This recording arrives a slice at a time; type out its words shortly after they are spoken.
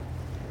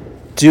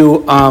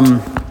Do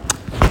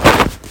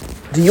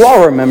do you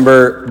all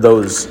remember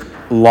those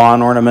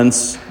lawn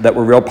ornaments that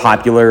were real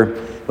popular,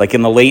 like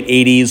in the late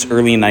 80s,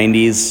 early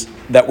 90s,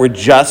 that were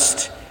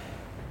just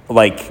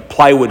like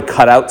plywood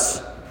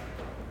cutouts?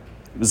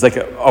 It was like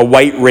a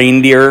white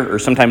reindeer, or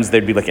sometimes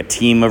there'd be like a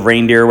team of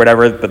reindeer or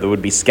whatever, but they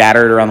would be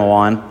scattered around the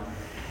lawn.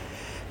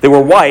 They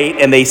were white,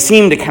 and they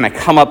seemed to kind of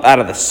come up out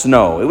of the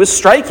snow. It was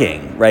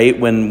striking, right,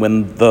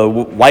 when the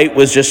light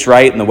was just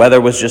right and the weather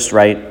was just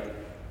right.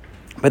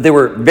 But they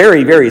were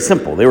very, very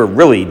simple. They were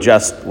really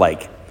just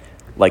like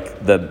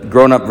the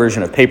grown-up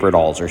version of paper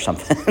dolls or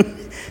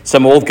something.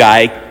 Some old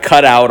guy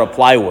cut out of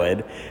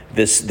plywood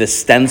this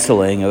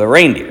stenciling of the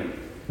reindeer.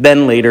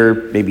 Then later,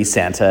 maybe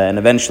Santa, and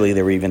eventually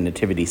there were even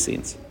nativity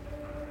scenes.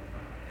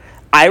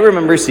 I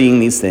remember seeing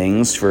these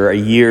things for a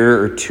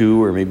year or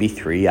two or maybe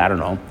 3, I don't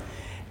know.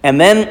 And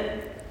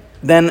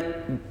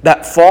then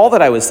that fall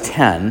that I was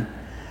 10,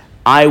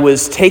 I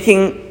was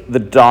taking the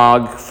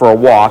dog for a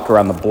walk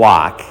around the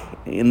block.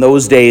 In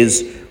those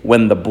days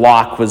when the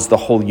block was the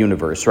whole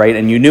universe, right?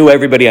 And you knew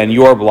everybody on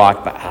your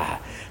block,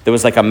 but there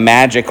was like a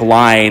magic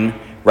line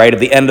right at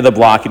the end of the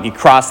block, and you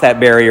crossed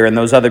that barrier, and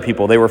those other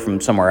people, they were from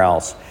somewhere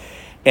else.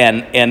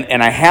 And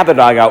I had the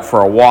dog out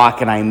for a walk,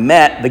 and I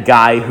met the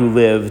guy who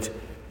lived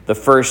the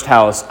first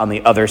house on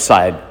the other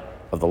side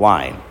of the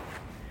line.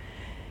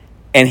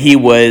 And he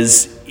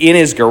was in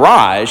his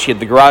garage. He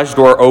had the garage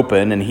door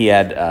open, and he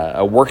had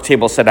a work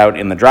table set out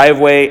in the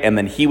driveway, and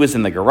then he was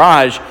in the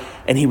garage,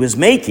 and he was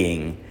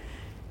making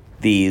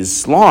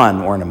these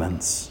lawn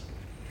ornaments.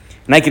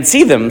 And I could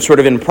see them sort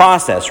of in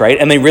process, right?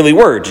 And they really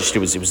were. Just it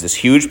was this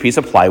huge piece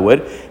of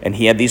plywood, and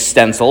he had these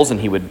stencils, and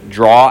he would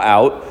draw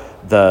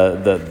out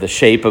the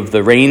shape of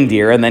the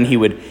reindeer, and then he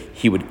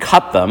would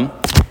cut them,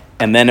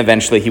 and then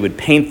eventually he would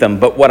paint them.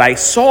 But what I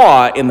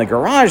saw in the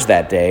garage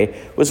that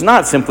day was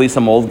not simply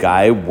some old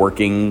guy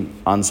working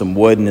on some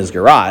wood in his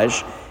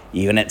garage.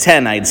 Even at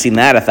 10, I'd seen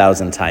that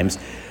 1,000 times.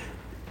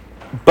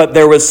 But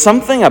there was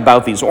something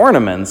about these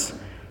ornaments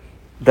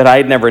that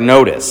I'd never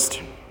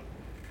noticed.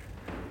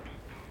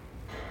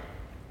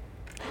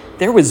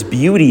 There was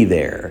beauty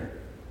there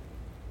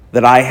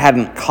that I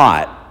hadn't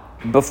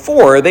caught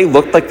before. They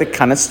looked like the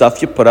kind of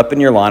stuff you put up in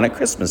your lawn at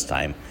Christmas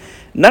time.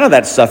 None of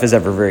that stuff is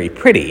ever very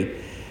pretty,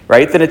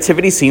 right? The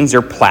nativity scenes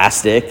are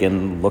plastic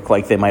and look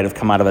like they might have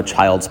come out of a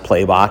child's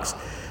play box.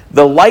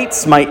 The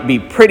lights might be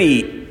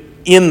pretty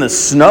in the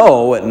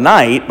snow at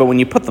night, but when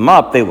you put them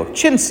up, they look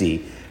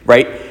chintzy,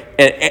 right?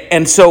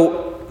 And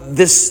so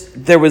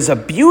there was a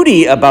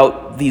beauty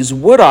about these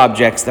wood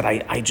objects that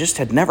I just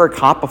had never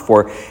caught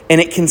before. And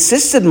it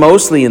consisted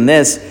mostly in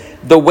this: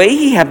 the way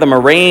he had them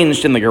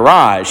arranged in the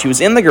garage. He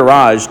was in the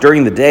garage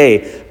during the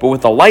day, but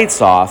with the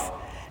lights off,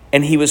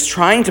 and he was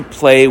trying to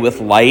play with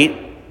light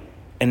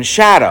and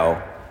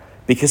shadow,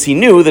 because he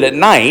knew that at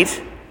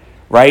night,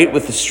 right,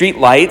 with the street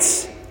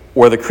lights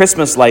or the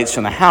Christmas lights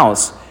from the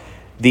house,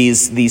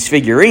 these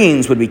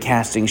figurines would be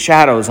casting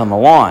shadows on the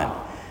lawn.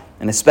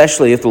 And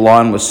especially if the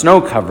lawn was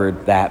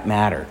snow-covered, that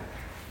mattered.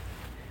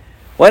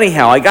 Well,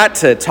 anyhow, I got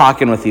to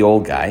talking with the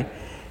old guy,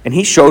 and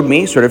he showed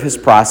me sort of his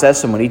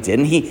process and what he did.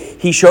 And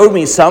he showed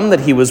me some that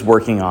he was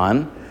working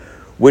on,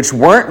 which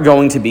weren't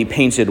going to be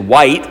painted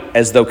white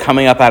as though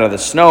coming up out of the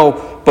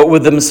snow, but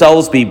would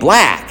themselves be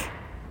black,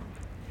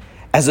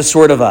 as a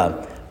sort of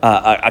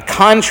a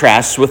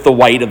contrast with the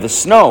white of the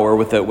snow or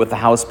with the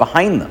house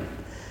behind them.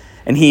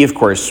 And he, of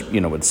course,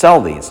 would sell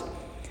these.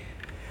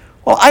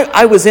 Well,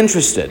 I was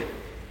interested.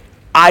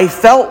 I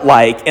felt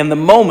like, and the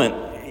moment,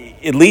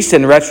 at least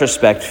in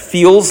retrospect,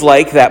 feels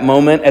like that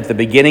moment at the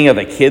beginning of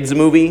a kid's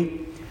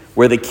movie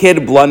where the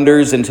kid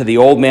blunders into the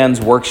old man's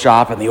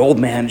workshop and the old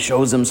man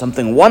shows him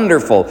something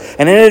wonderful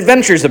and an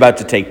adventure's about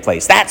to take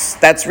place.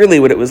 That's really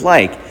what it was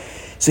like.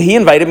 So he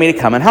invited me to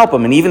come and help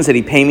him, and even said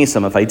he'd pay me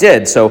some if I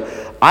did. So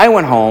I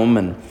went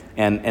home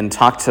and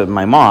talked to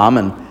my mom,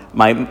 and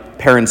my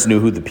parents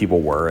knew who the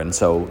people were, and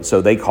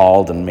so they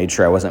called and made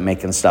sure I wasn't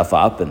making stuff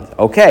up, and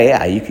okay,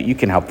 yeah, you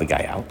can help the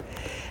guy out.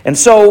 And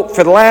so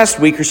for the last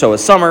week or so of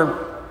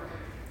summer,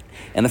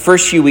 and the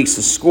first few weeks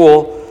of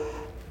school,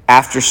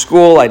 after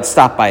school, I'd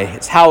stop by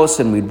his house,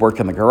 and we'd work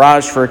in the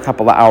garage for a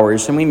couple of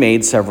hours, and we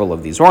made several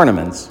of these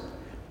ornaments.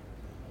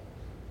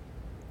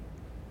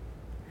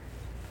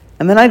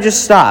 And then I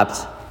just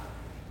stopped,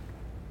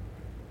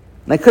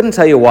 and I couldn't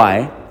tell you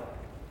why.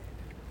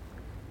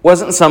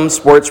 Wasn't some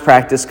sports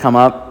practice come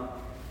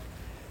up?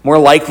 More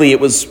likely it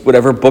was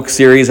whatever book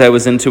series I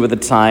was into at the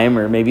time,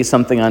 or maybe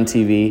something on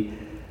TV.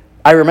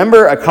 I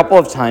remember a couple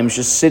of times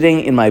just sitting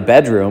in my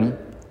bedroom,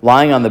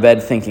 lying on the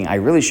bed thinking, I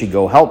really should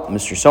go help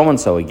Mr.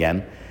 So-and-so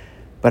again,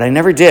 but I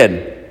never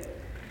did.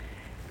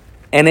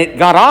 And it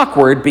got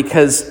awkward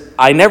because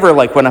I never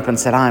went up and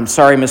said, I'm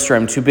sorry, mister,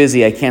 I'm too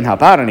busy, I can't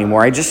help out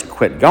anymore. I just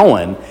quit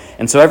going.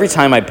 And so every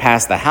time I'd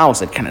pass the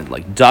house, I'd kind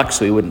of duck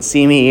so he wouldn't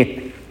see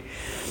me.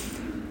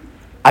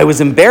 I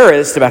was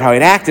embarrassed about how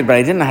I'd acted, but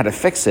I didn't know how to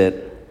fix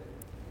it.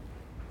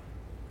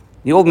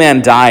 The old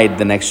man died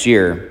the next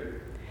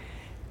year,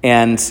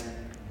 and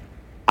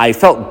I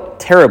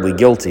felt terribly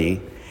guilty.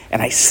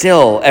 And I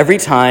still, every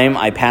time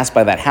I pass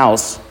by that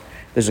house,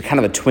 There's a kind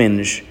of a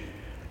twinge,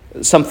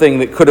 something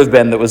that could have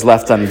been that was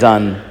left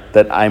undone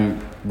that I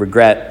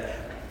regret.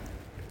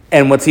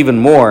 And what's even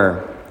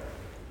more,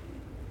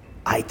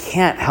 I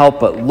can't help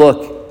but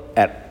look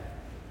at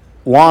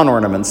lawn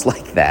ornaments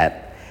like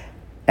that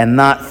and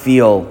not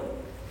feel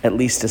at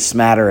least a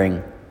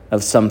smattering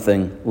of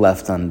something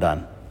left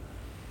undone.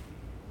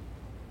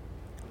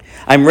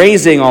 I'm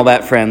raising all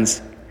that,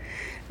 friends,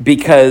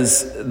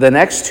 because the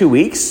next 2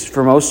 weeks,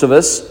 for most of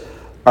us,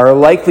 are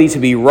likely to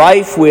be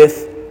rife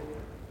with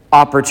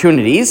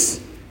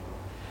opportunities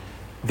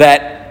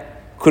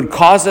that could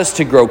cause us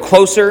to grow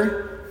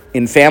closer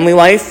in family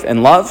life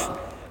and love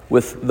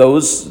with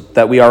those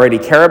that we already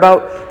care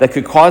about, that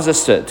could cause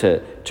us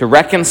to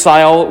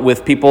reconcile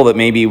with people that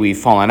maybe we've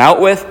fallen out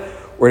with,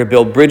 or to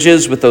build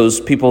bridges with those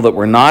people that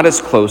we're not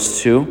as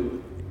close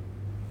to.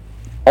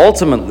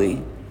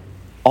 Ultimately,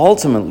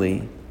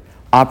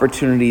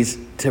 opportunities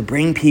to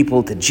bring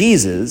people to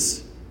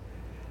Jesus,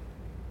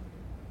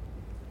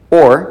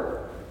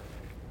 or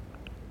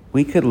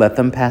we could let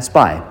them pass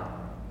by.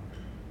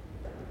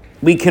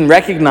 We can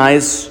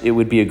recognize it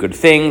would be a good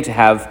thing to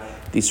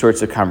have these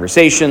sorts of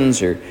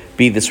conversations or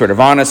be this sort of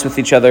honest with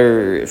each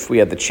other if we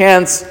had the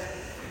chance.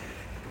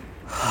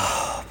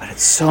 But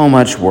it's so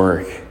much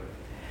work,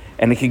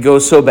 and it could go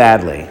so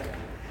badly.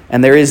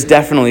 And there is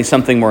definitely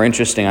something more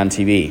interesting on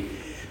TV.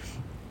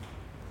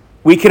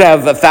 We could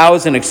have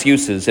 1,000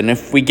 excuses, and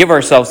if we give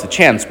ourselves the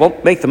chance, we'll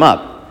make them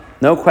up,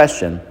 no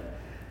question.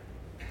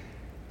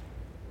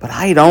 But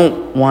I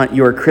don't want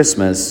your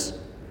Christmas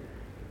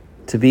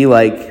to be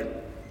like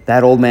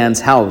that old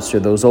man's house or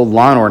those old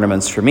lawn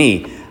ornaments for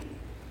me.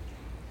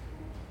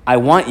 I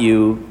want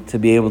you to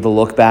be able to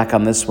look back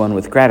on this one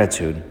with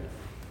gratitude.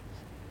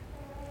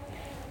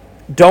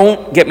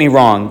 Don't get me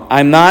wrong.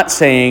 I'm not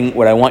saying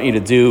what I want you to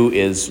do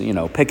is,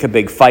 pick a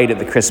big fight at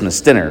the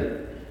Christmas dinner.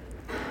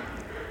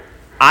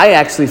 I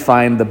actually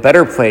find the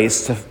better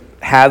place to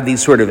have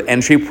these sort of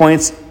entry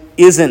points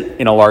isn't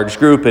in a large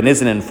group and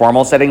isn't in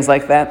formal settings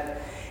like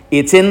that.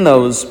 It's in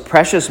those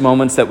precious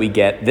moments that we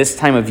get this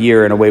time of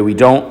year in a way we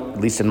don't, at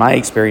least in my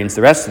experience,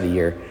 the rest of the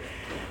year,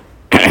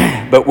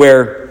 but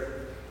where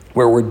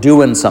we're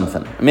doing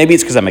something. Maybe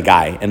it's because I'm a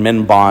guy and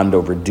men bond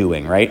over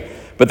doing, right?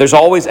 But there's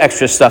always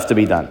extra stuff to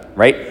be done,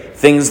 right?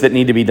 Things that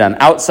need to be done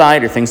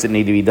outside or things that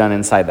need to be done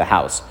inside the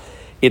house.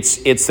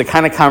 It's the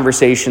kind of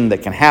conversation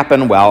that can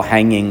happen while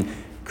hanging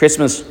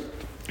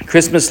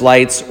Christmas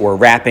lights or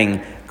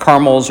wrapping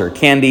caramels or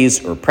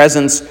candies or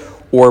presents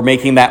or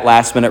making that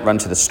last minute run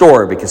to the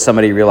store because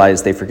somebody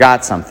realized they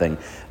forgot something.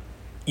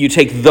 You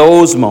take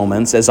those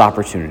moments as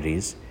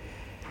opportunities,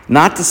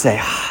 not to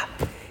say,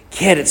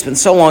 kid, it's been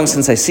so long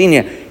since I've seen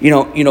you.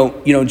 You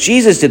know,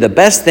 Jesus did the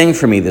best thing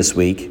for me this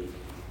week.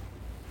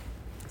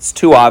 It's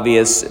too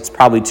obvious. It's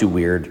probably too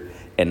weird,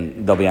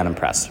 and they'll be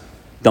unimpressed.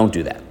 Don't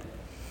do that.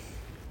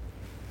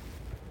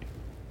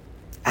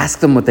 Ask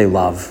them what they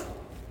love.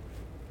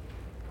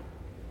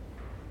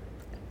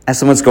 Ask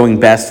them what's going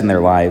best in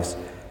their lives.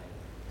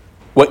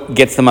 What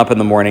gets them up in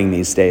the morning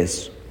these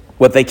days.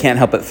 What they can't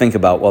help but think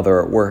about while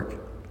they're at work.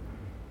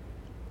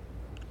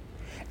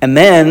 And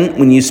then,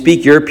 when you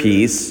speak your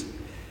piece,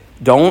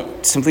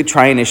 don't simply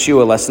try and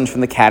issue a lesson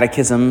from the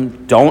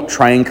catechism. Don't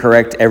try and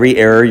correct every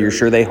error you're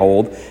sure they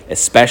hold,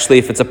 especially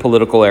if it's a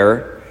political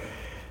error.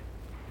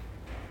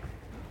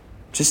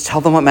 Just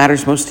tell them what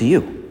matters most to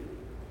you.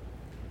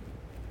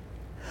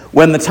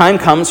 When the time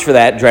comes for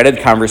that dreaded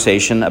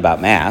conversation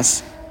about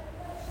Mass,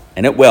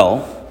 and it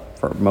will,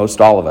 for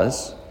most all of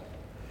us,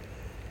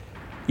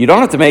 you don't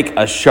have to make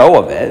a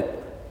show of it.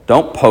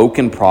 Don't poke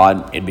and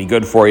prod. It'd be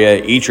good for you.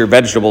 Eat your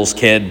vegetables,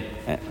 kid.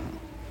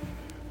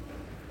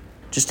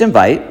 Just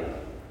invite.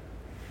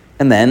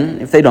 And then,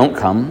 if they don't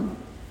come,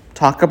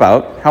 talk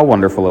about how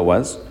wonderful it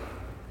was.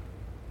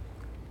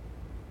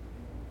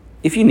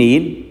 If you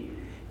need,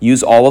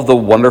 use all of the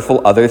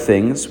wonderful other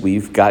things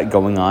we've got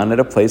going on at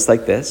a place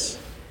like this.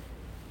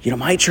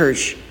 My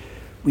church,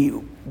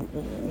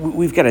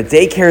 we've got a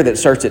daycare that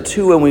starts at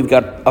 2, and we've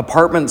got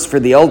apartments for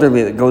the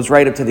elderly that goes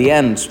right up to the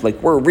end.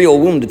 Like, we're a real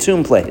womb to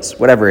tomb place,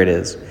 whatever it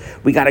is.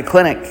 We got a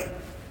clinic.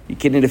 You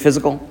kidney to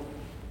physical?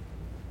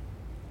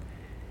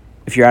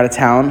 If you're out of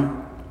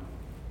town,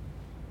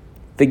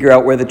 figure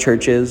out where the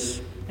church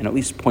is and at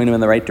least point him in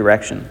the right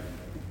direction.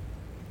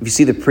 If you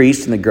see the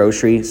priest in the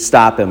grocery,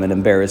 stop him and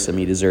embarrass him.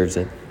 He deserves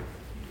it.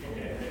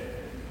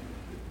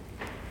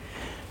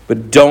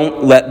 But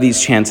don't let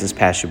these chances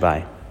pass you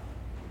by.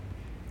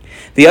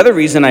 The other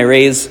reason I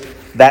raise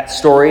that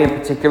story in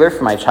particular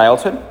from my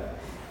childhood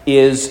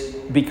is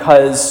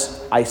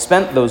because I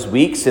spent those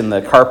weeks in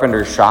the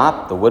carpenter's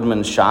shop, the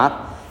woodman's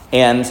shop,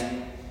 and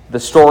the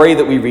story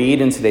that we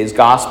read in today's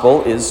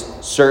gospel is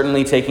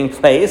certainly taking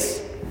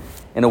place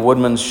in a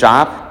woodman's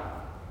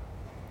shop.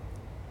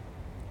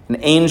 An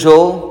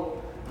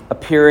angel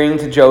appearing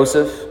to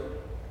Joseph,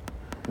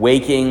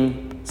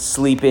 waking,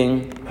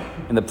 sleeping,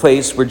 in the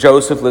place where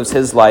Joseph lives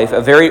his life,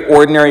 a very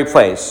ordinary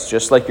place,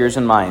 just like yours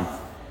and mine.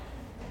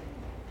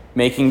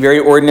 Making very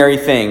ordinary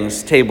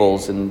things,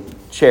 tables and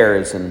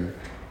chairs and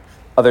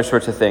other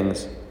sorts of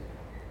things.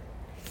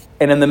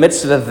 And in the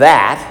midst of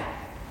that,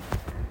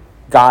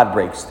 God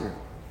breaks through.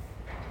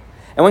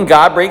 And when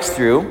God breaks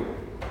through,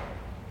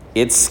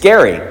 it's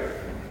scary.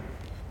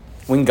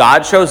 When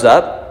God shows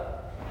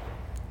up,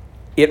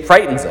 it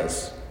frightens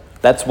us.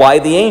 That's why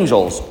the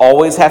angels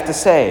always have to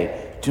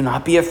say, do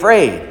not be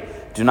afraid.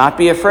 Do not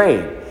be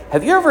afraid.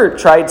 Have you ever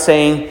tried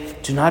saying,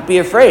 do not be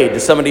afraid to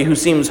somebody who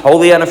seems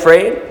wholly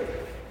unafraid?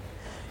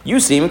 You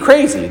seem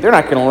crazy. They're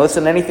not going to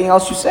listen to anything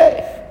else you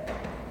say.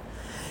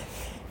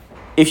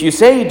 If you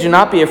say, do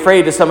not be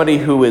afraid to somebody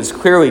who is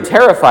clearly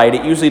terrified,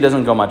 it usually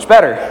doesn't go much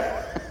better.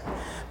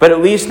 But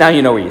at least now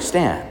you know where you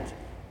stand.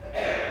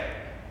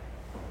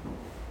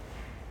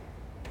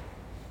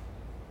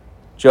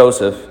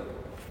 Joseph,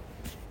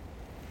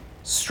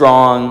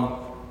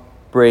 strong,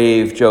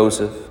 brave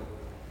Joseph,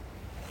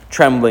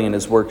 trembling in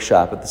his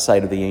workshop at the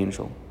sight of the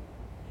angel.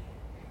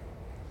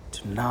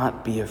 Do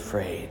not be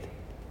afraid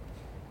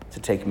to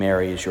take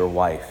Mary as your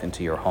wife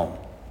into your home.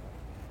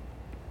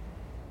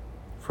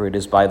 For it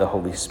is by the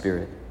Holy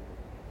Spirit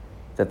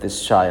that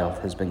this child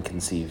has been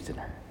conceived in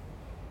her.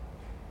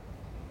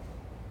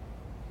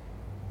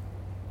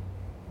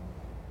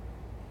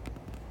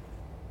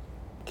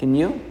 Can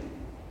you?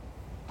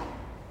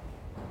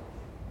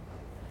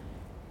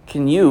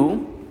 Can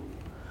you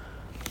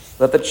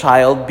let the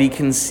child be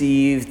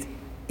conceived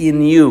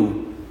in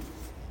you?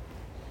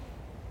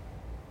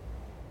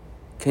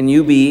 Can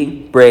you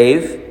be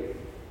brave,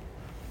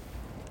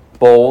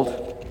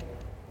 bold,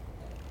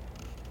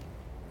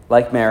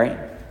 like Mary?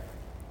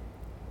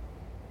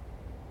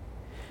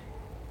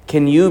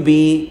 Can you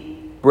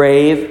be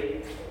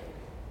brave,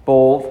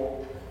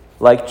 bold,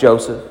 like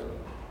Joseph,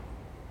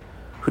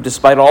 who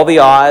despite all the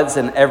odds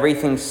and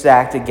everything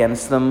stacked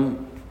against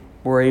them,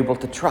 were able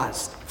to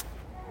trust?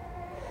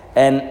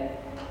 And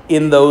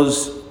in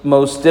those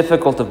most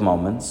difficult of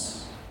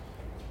moments,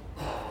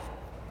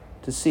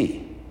 to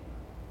see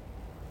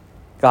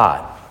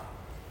God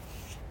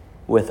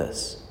with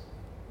us,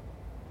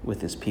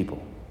 with his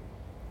people.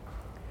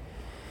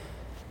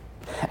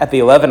 At the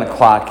 11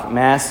 o'clock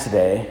Mass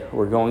today,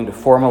 we're going to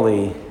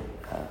formally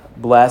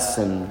bless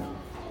and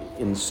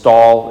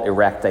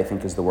erect, I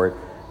think is the word,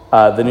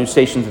 the new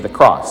Stations of the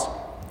Cross.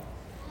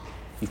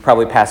 You've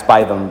probably passed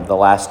by them the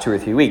last 2 or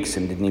 3 weeks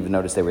and didn't even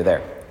notice they were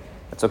there.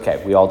 That's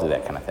okay. We all do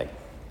that kind of thing.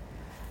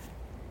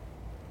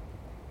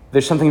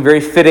 There's something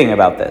very fitting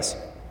about this,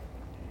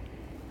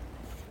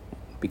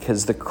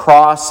 because the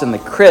cross and the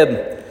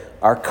crib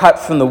are cut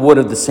from the wood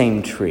of the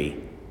same tree.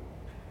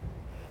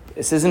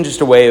 This isn't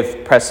just a way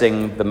of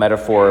pressing the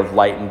metaphor of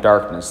light and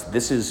darkness.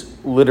 This is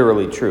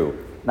literally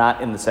true,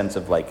 not in the sense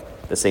of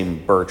like the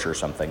same birch or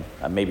something.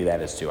 Maybe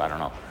that is too, I don't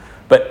know.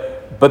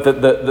 But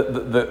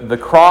the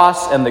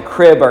cross and the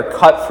crib are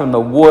cut from the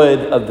wood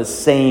of the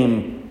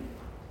same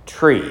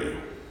tree.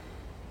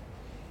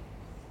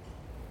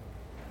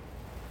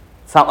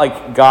 It's not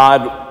like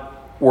God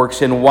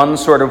works in one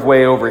sort of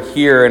way over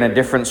here and a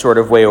different sort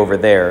of way over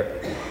there.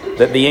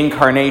 That the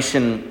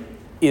incarnation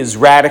is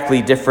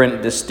radically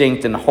different,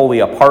 distinct, and wholly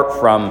apart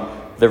from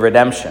the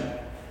redemption.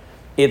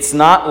 It's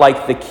not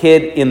like the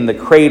kid in the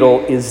cradle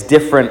is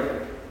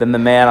different than the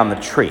man on the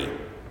tree.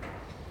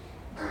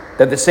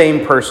 They're the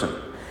same person.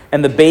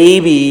 And the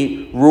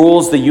baby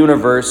rules the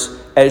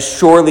universe as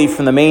surely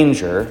from the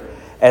manger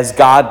as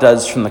God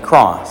does from the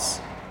cross.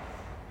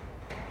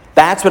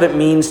 That's what it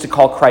means to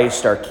call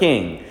Christ our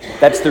King.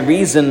 That's the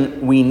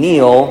reason we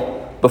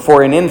kneel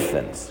before an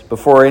infant,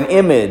 before an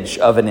image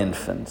of an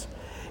infant.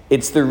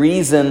 It's the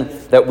reason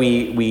that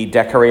we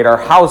decorate our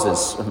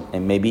houses,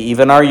 and maybe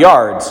even our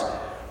yards,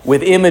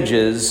 with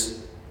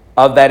images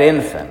of that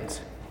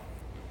infant.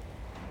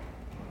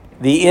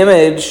 The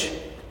image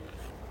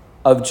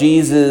of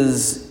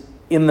Jesus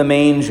in the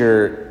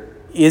manger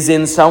is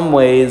in some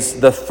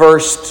ways the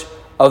first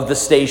of the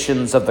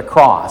stations of the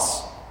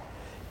cross.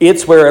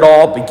 It's where it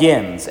all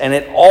begins, and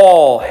it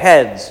all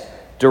heads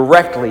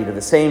directly to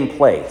the same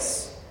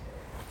place.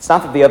 It's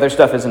not that the other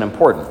stuff isn't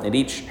important. It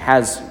each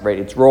has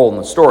its role in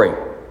the story.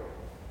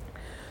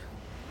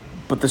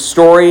 But the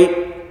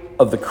story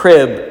of the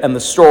crib and the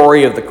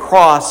story of the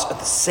cross are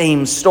the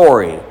same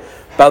story,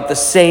 about the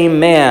same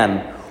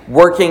man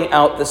working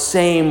out the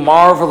same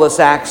marvelous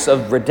acts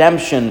of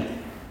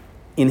redemption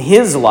in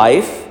his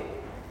life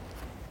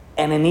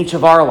and in each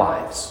of our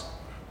lives.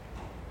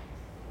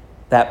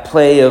 That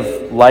play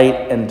of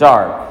light and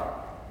dark,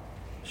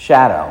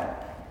 shadow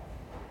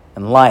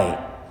and light.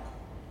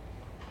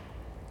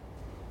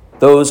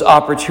 Those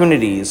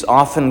opportunities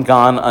often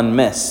gone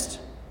missed,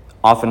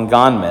 and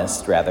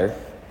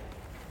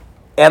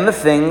the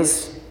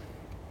things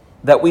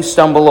that we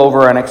stumble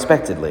over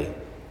unexpectedly.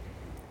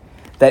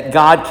 That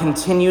God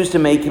continues to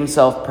make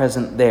himself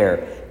present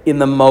there in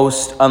the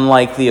most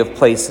unlikely of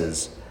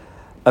places,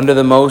 under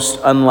the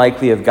most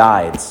unlikely of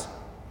guides.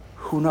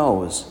 Who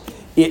knows?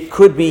 It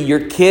could be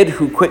your kid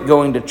who quit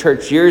going to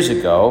church years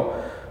ago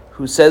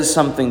who says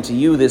something to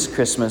you this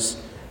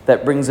Christmas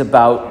that brings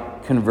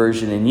about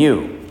conversion in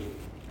you.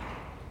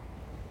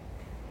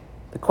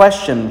 The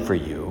question for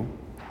you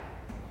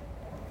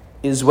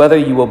is whether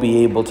you will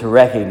be able to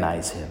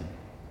recognize him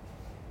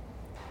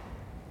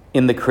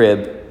in the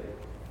crib,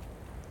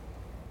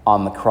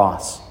 on the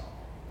cross,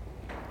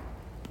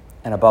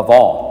 and above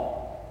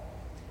all,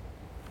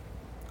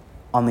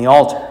 on the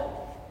altar,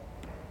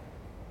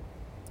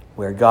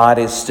 where God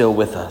is still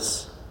with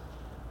us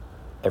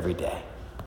every day.